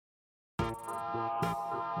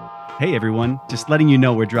Hey everyone, just letting you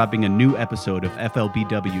know we're dropping a new episode of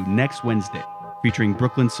FLBW next Wednesday, featuring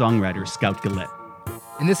Brooklyn songwriter Scout Gillette.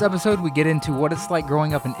 In this episode, we get into what it's like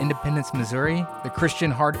growing up in Independence, Missouri, the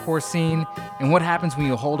Christian hardcore scene, and what happens when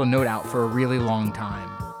you hold a note out for a really long time.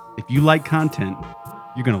 If you like content,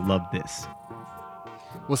 you're going to love this.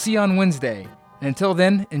 We'll see you on Wednesday, and until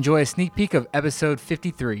then, enjoy a sneak peek of episode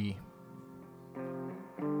 53.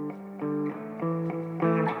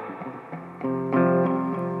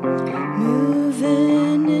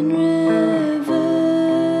 Moving in reverse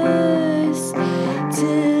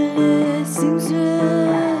till it seems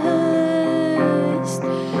rust.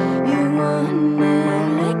 You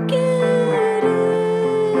wanna like it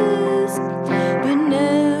is, but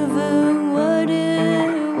never what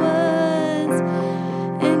it was.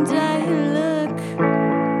 And I look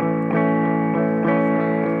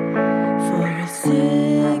for a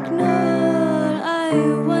signal I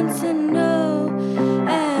once